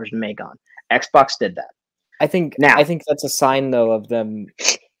for developers to make on. Xbox did that. I think that's a sign though of them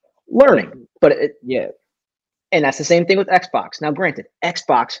learning. But yeah. And that's the same thing with Xbox. Now, granted,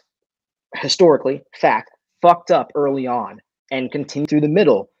 Xbox historically, fucked up early on and continued through the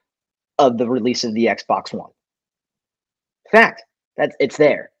middle of the release of the Xbox One. Fact. It's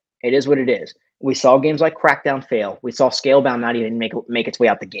there. It is what it is. We saw games like Crackdown fail. We saw Scalebound not even make its way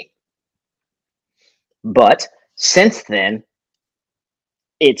out the gate. But since then,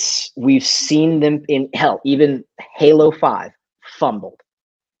 we've seen them in hell. Even Halo 5 fumbled,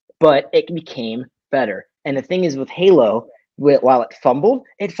 but it became better. And the thing is with Halo, while it fumbled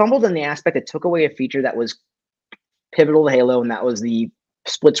in the aspect it took away a feature that was pivotal to Halo, and that was the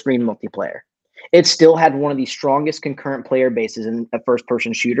split screen multiplayer. It still had one of the strongest concurrent player bases in a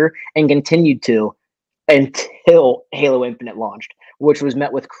first-person shooter and continued to until Halo Infinite launched, which was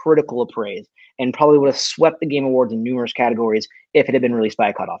met with critical praise and probably would have swept the Game Awards in numerous categories if it had been released by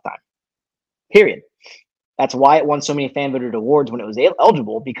a cutoff time. Period. That's why it won so many fan-voted awards when it was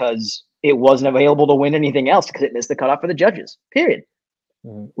eligible, because it wasn't available to win anything else because it missed the cutoff for the judges. Period.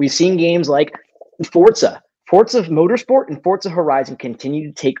 Mm-hmm. We've seen games like Forza Motorsport and Forza Horizon continue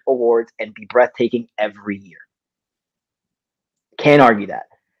to take awards and be breathtaking every year. Can't argue that.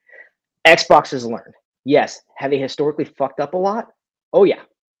 Xbox has learned. Yes, have they historically fucked up a lot? Oh, yeah.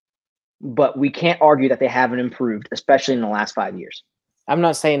 But we can't argue that they haven't improved, especially in the last 5 years. I'm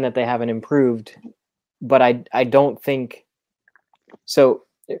not saying that they haven't improved, but I don't think so.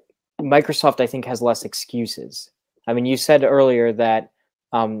 Microsoft, I think, has less excuses. I mean, you said earlier that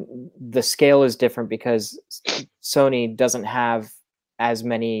the scale is different because Sony doesn't have as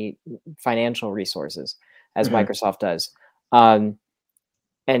many financial resources as Microsoft does.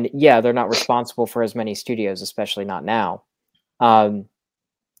 And yeah, they're not responsible for as many studios, especially not now.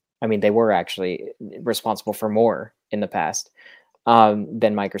 I mean, they were actually responsible for more in the past than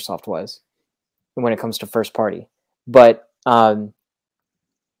Microsoft was when it comes to first party. But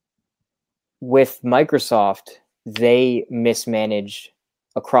with Microsoft, they mismanaged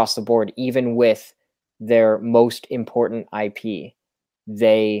across the board, even with their most important IP.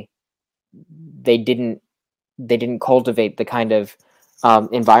 They didn't cultivate the kind of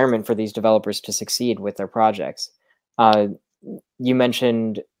environment for these developers to succeed with their projects. You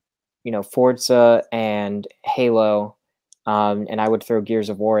mentioned, Forza and Halo, and I would throw Gears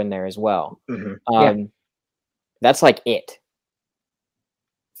of War in there as well. Mm-hmm. That's like it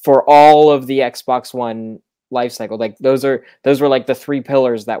for all of the Xbox One life cycle. Like those were like the three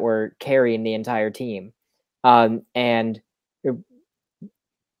pillars that were carrying the entire team, and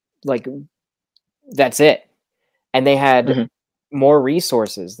like that's it. And they had more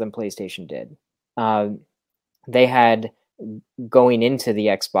resources than PlayStation did. They had, going into the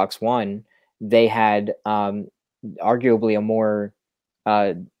Xbox One, they had arguably a more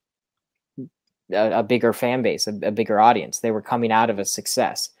a bigger fan base, a bigger audience. They were coming out of a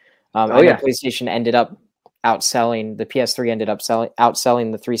success. I know PlayStation ended up outselling the PS3, ended up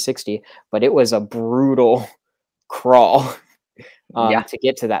outselling the 360, but it was a brutal crawl to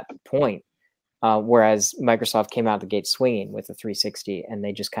get to that point. Whereas Microsoft came out the gate swinging with the 360, and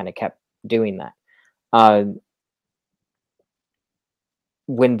they just kind of kept doing that.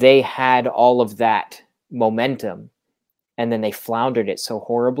 When they had all of that momentum, and then they floundered it so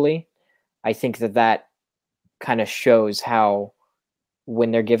horribly, I think that kind of shows how,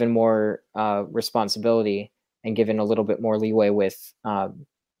 when they're given more responsibility and given a little bit more leeway with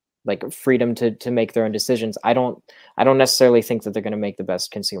like freedom to make their own decisions, I don't necessarily think that they're going to make the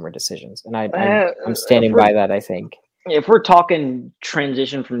best consumer decisions, and I'm standing by that. I think if we're talking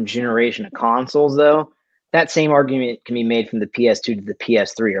transition from generation to consoles, though, that same argument can be made from the PS2 to the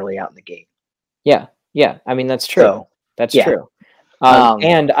PS3 early out in the gate. Yeah. I mean, that's true. So, that's true.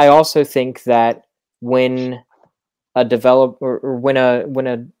 And I also think that when a developer, or when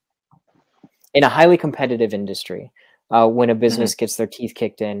in a highly competitive industry, when a business gets their teeth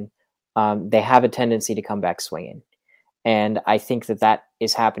kicked in, they have a tendency to come back swinging. And I think that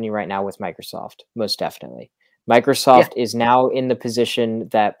is happening right now with Microsoft, most definitely. Microsoft is now in the position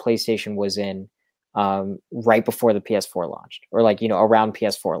that PlayStation was in right before the PS4 launched, or around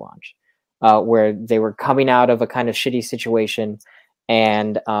PS4 launch, where they were coming out of a kind of shitty situation,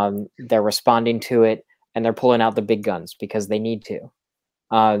 and they're responding to it, and they're pulling out the big guns because they need to.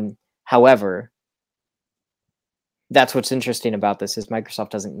 However, that's what's interesting about this, is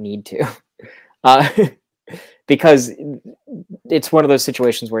Microsoft doesn't need to, because it's one of those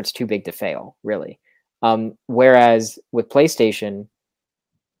situations where it's too big to fail, really. Whereas with PlayStation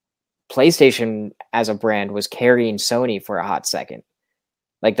as a brand was carrying Sony for a hot second.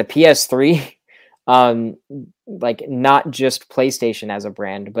 Like the PS3, like not just PlayStation as a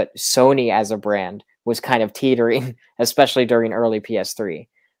brand, but Sony as a brand was kind of teetering, especially during early PS3.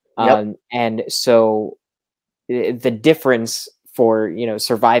 And so the difference for,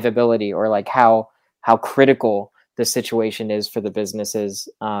 survivability, or like how critical the situation is for the businesses,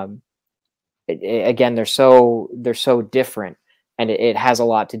 again, they're so different, and it has a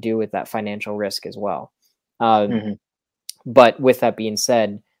lot to do with that financial risk as well. But with that being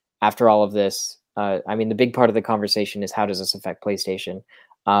said, after all of this, I mean, the big part of the conversation is, how does this affect PlayStation?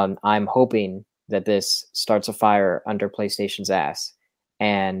 I'm hoping that this starts a fire under PlayStation's ass,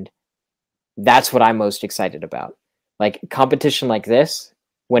 and that's what I'm most excited about. Like competition like this,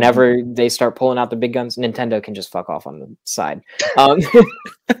 whenever they start pulling out the big guns, Nintendo can just fuck off on the side.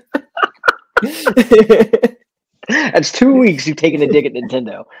 That's 2 weeks you've taken a dig at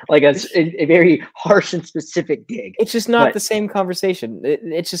Nintendo. Like a very harsh and specific dig. It's just not the same conversation.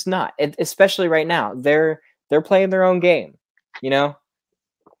 It's just not, especially right now. They're playing their own game.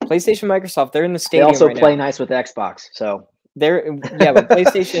 PlayStation, Microsoft, they're in the stadium. They also right play now. Nice with Xbox. So but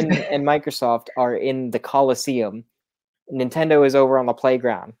PlayStation and Microsoft are in the Coliseum. Nintendo is over on the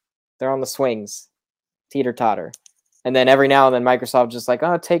playground. They're on the swings, teeter totter, and then every now and then Microsoft just like,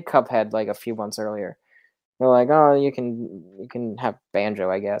 take Cuphead, like a few months earlier. They're like, you can have Banjo,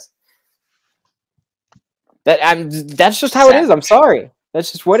 I guess. That's just how it is. I'm sorry.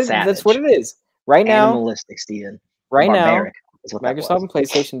 That's just what that's what it is. Right now, animalistic, Steven. Right now, Microsoft and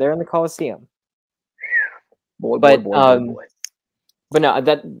PlayStation, they're in the Coliseum. Boy. But no,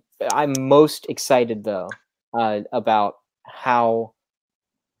 that I'm most excited though about how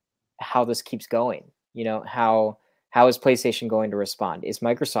this keeps going. How is PlayStation going to respond? Is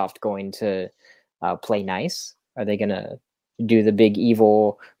Microsoft going to play nice? Are they gonna do the big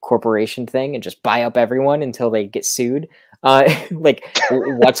evil corporation thing and just buy up everyone until they get sued? Like,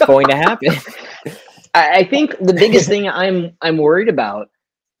 what's going to happen? I think the biggest thing I'm worried about,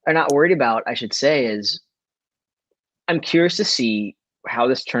 or not worried about, I should say, is I'm curious to see how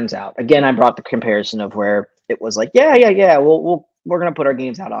this turns out. Again, I brought the comparison of where it was like, yeah, we're gonna put our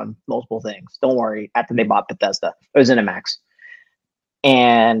games out on multiple things. Don't worry. After they bought Bethesda, it was ZeniMax,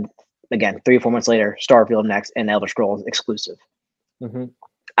 and again, 3 or 4 months later, Starfield next and Elder Scrolls exclusive. Mm-hmm.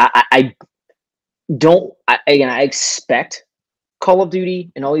 I don't. Again, I expect Call of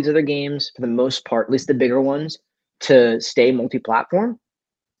Duty and all these other games, for the most part, at least the bigger ones, to stay multi-platform,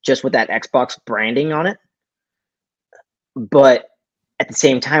 just with that Xbox branding on it. But at the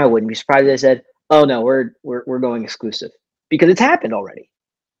same time, I wouldn't be surprised if they said, "Oh no, we're going exclusive," because it's happened already.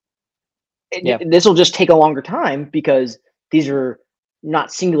 Yeah. This will just take a longer time because these are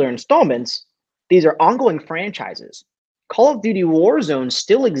not singular installments; these are ongoing franchises. Call of Duty Warzone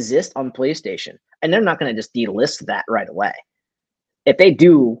still exists on PlayStation, and they're not going to just delist that right away. If they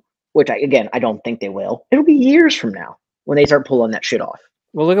do, which I don't think they will, it'll be years from now when they start pulling that shit off.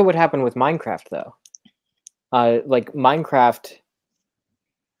 Well, look at what happened with Minecraft, though. Like Minecraft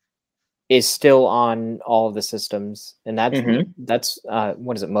is still on all of the systems, and that's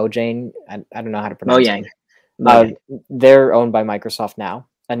what is it, Mojang? I don't know how to pronounce it. Mojang. They're owned by Microsoft now.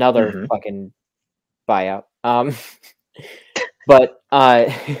 Another fucking buyout. But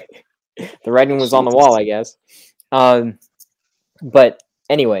the writing was on the wall, I guess. But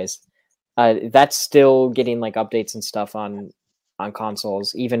anyways, that's still getting like updates and stuff on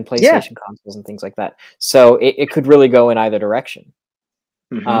consoles, even PlayStation consoles and things like that. So it could really go in either direction.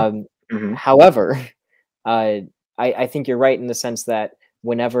 However, I think you're right in the sense that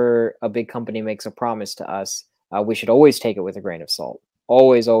whenever a big company makes a promise to us, we should always take it with a grain of salt.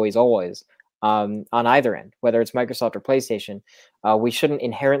 Always, always, always. On either end, whether it's Microsoft or PlayStation, we shouldn't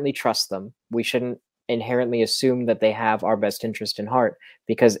inherently trust them. We shouldn't inherently assume that they have our best interest in heart,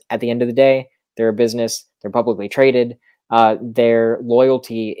 because at the end of the day, they're a business, they're publicly traded, their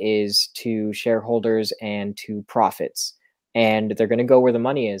loyalty is to shareholders and to profits, and they're going to go where the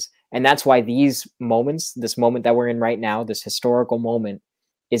money is. And that's why these moments, this moment that we're in right now, this historical moment,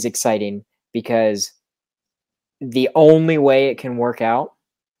 is exciting, because the only way it can work out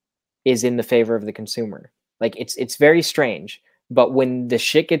is in the favor of the consumer. Like it's very strange, but when the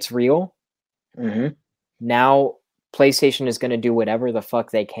shit gets real, now PlayStation is going to do whatever the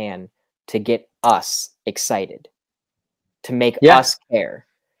fuck they can to get us excited, to make us care.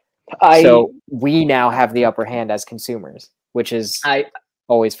 So we now have the upper hand as consumers, which is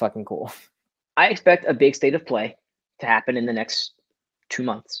always fucking cool. I expect a big state of play to happen in the next 2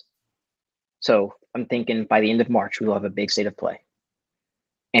 months. So I'm thinking by the end of March, we will have a big state of play.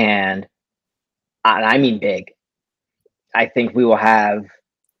 And I mean big. I think we will have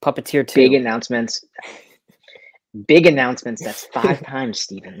Puppeteer 2. Big announcements. Big announcements. That's 5 times,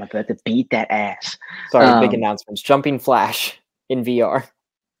 Steven. I'm about to beat that ass. Sorry, big announcements. Jumping Flash in VR.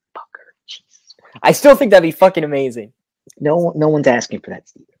 Fucker. Jesus. I still think that'd be fucking amazing. No one's asking for that,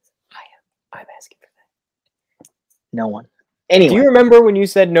 Steven. I'm asking for that. No one. Anyway. Do you remember when you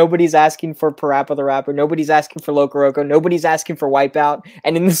said nobody's asking for Parappa the Rapper, nobody's asking for Locoroco, nobody's asking for Wipeout,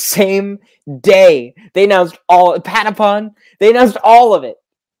 and in the same day, they announced all Patapon, they announced all of it.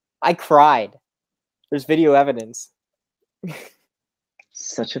 I cried. There's video evidence.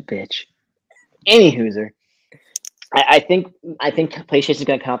 Such a bitch. Anywhozer. I think PlayStation's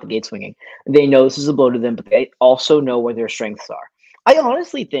going to come out the gate swinging. They know this is a blow to them, but they also know where their strengths are. I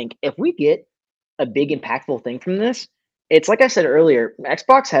honestly think if we get a big impactful thing from this, it's like I said earlier,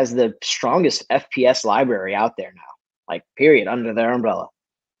 Xbox has the strongest FPS library out there now, like period, under their umbrella.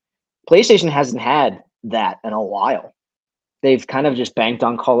 PlayStation hasn't had that in a while. They've kind of just banked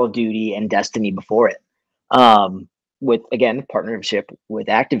on Call of Duty and Destiny before it, with, again, partnership with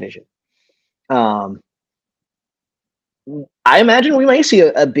Activision. I imagine we might see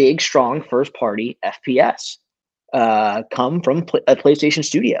a big, strong first-party FPS come from a PlayStation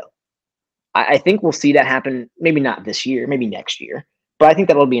studio. I think we'll see that happen, maybe not this year, maybe next year, but I think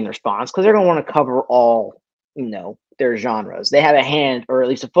that'll be in response because they're going to want to cover all, their genres. They have a hand, or at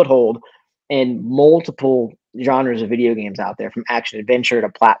least a foothold, in multiple genres of video games out there, from action adventure to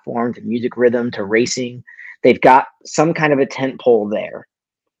platform to music rhythm to racing. They've got some kind of a tent pole there.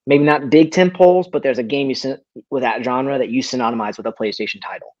 Maybe not big tent poles, but there's a game with that genre that you synonymize with a PlayStation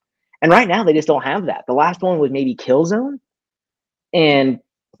title. And right now, they just don't have that. The last one was maybe Killzone, and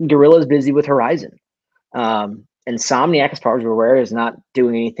Guerrilla's busy with Horizon. Insomniac, as far as we're aware, is not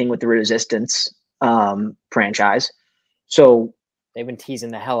doing anything with the Resistance franchise. So they've been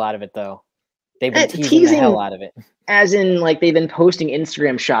teasing the hell out of it, though. They've been teasing the hell out of it. As in, like, they've been posting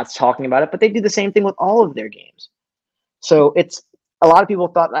Instagram shots talking about it, but they do the same thing with all of their games. So it's a lot of people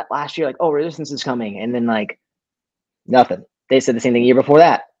thought that last year, like, oh, Resistance is coming, and then like nothing. They said the same thing the year before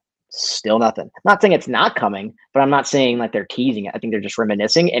that. Still nothing. I'm not saying it's not coming, but I'm not saying like they're teasing it. I think they're just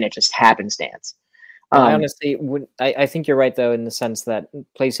reminiscing, and it just happenstance. I honestly would. I think you're right though, in the sense that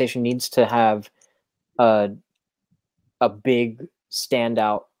PlayStation needs to have a big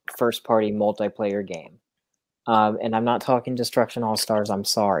standout first party multiplayer game. And I'm not talking Destruction All Stars. I'm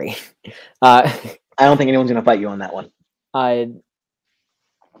sorry. I don't think anyone's going to fight you on that one.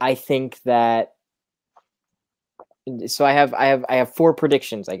 I think that. So I have 4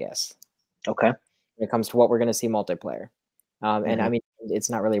 predictions, I guess. Okay. When it comes to what we're going to see multiplayer, and I mean, it's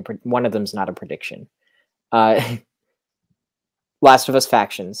not really one of them's not a prediction. Last of Us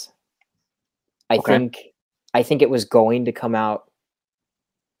Factions. I think it was going to come out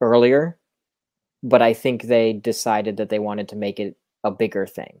earlier, but I think they decided that they wanted to make it a bigger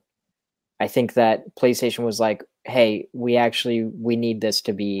thing. I think that PlayStation was like, hey, we need this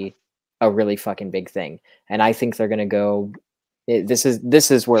to be a really fucking big thing. And I think they're going to go, this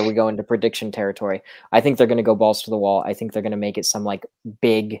is where we go into prediction territory. I think they're going to go balls to the wall. I think they're going to make it some like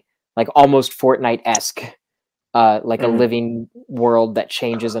big, like almost Fortnite-esque, like a living world that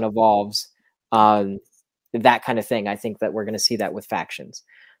changes and evolves. That kind of thing. I think that we're going to see that with Factions.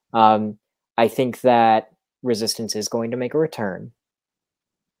 I think that Resistance is going to make a return.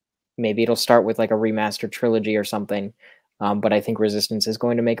 Maybe it'll start with like a remastered trilogy or something. But I think Resistance is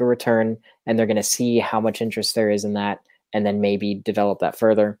going to make a return, and they're going to see how much interest there is in that, and then maybe develop that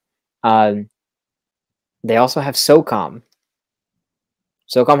further. They also have SOCOM.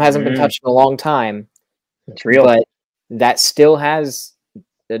 SOCOM hasn't been touched in a long time. It's real. But that still has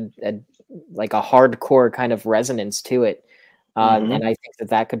like a hardcore kind of resonance to it. And I think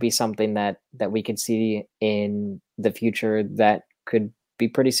that could be something that we could see in the future that could be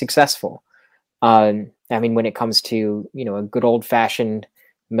pretty successful. I mean, when it comes to, a good old fashioned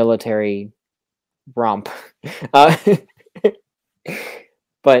military romp.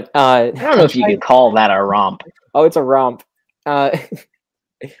 But I don't know if you could call that a romp. Oh, it's a romp.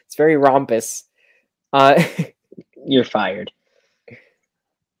 It's very rompous. You're fired.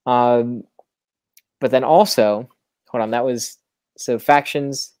 But then also, hold on, that was so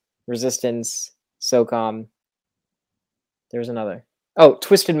Factions, Resistance, SOCOM. There's another. Oh,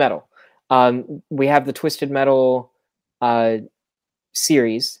 Twisted Metal. We have the Twisted Metal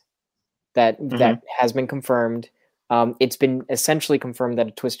series that has been confirmed. It's been essentially confirmed that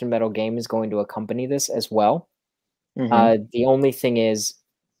a Twisted Metal game is going to accompany this as well. The only thing is,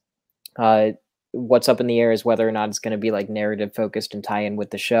 what's up in the air is whether or not it's going to be like narrative focused and tie in with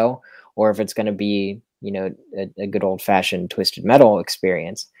the show, or if it's going to be, a good old fashioned Twisted Metal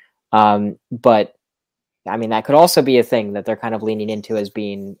experience. But I mean, that could also be a thing that they're kind of leaning into as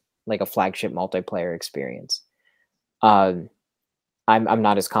being like a flagship multiplayer experience. I'm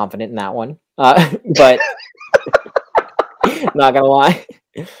not as confident in that one, but not gonna lie,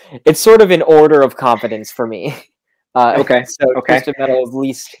 it's sort of in order of confidence for me. Okay. So Twisted Metal is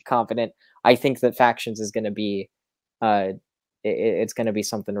least confident. I think that Factions is going to be, it's going to be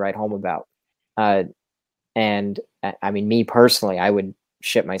something to write home about. And I mean, me personally, I would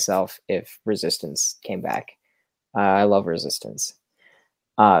shit myself if Resistance came back. I love Resistance.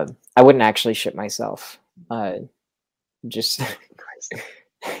 I wouldn't actually shit myself. Just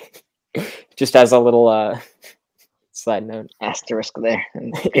as a little side note. Asterisk there.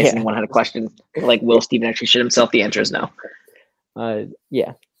 In case anyone had a question, like, will Steven actually shit himself? The answer is no.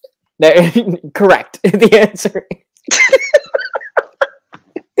 Yeah. Correct. The answer.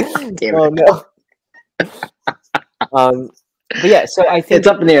 Damn it. Oh no. But yeah, so I think it's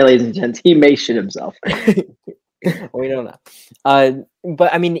up in the air, ladies and gents. He may shit himself. We don't know.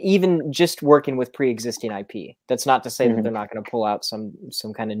 But I mean, even just working with pre-existing IP, that's not to say that they're not going to pull out some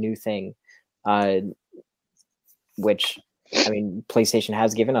kind of new thing. Which, I mean, PlayStation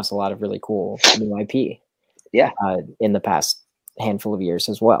has given us a lot of really cool new IP. Yeah. In the past handful of years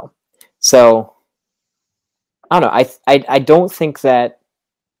as well. So I don't know. I don't think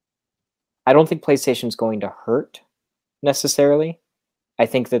PlayStation's going to hurt necessarily. I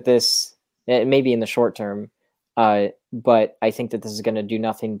think that this, maybe in the short term, but I think that this is going to do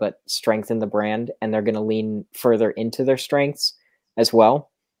nothing but strengthen the brand, and they're going to lean further into their strengths as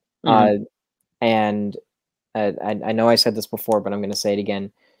well. And I know I said this before, but I'm going to say it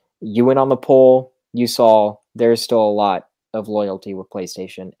again. You went on the poll, you saw there's still a lot of loyalty with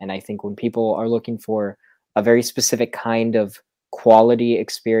PlayStation. And I think when people are looking for a very specific kind of quality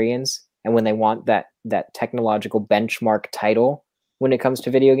experience, and when they want that technological benchmark title when it comes to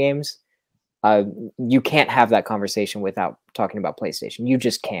video games, you can't have that conversation without talking about PlayStation. You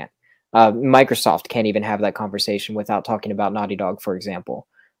just can't. Microsoft can't even have that conversation without talking about Naughty Dog, for example.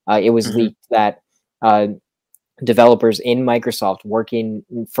 It was leaked that developers in Microsoft working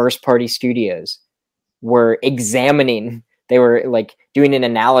in first-party studios were examining. They were like doing an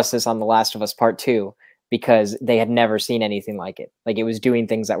analysis on The Last of Us Part 2 because they had never seen anything like it. Like it was doing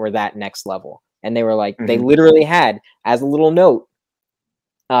things that were that next level. And they were like, they literally had, as a little note,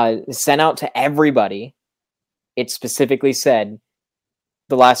 sent out to everybody. It specifically said,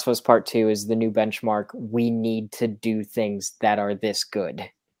 The Last of Us Part 2 is the new benchmark. We need to do things that are this good.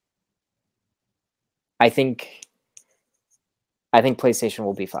 I think PlayStation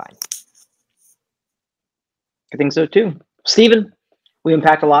will be fine. I think so too. Steven, we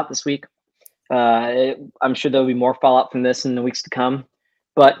unpacked a lot this week. I'm sure there'll be more fallout from this in the weeks to come.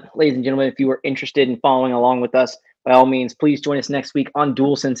 But ladies and gentlemen, if you are interested in following along with us, by all means, please join us next week on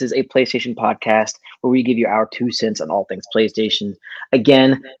Dual Senses, a PlayStation podcast, where we give you our 2 cents on all things PlayStation.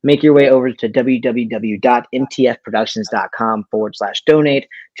 Again, make your way over to www.mtfproductions.com/donate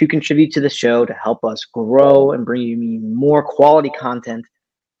to contribute to the show to help us grow and bring you more quality content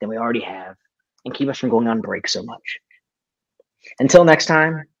than we already have and keep us from going on break so much. Until next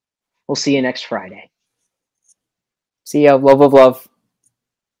time, we'll see you next Friday. See ya. Love, love, love.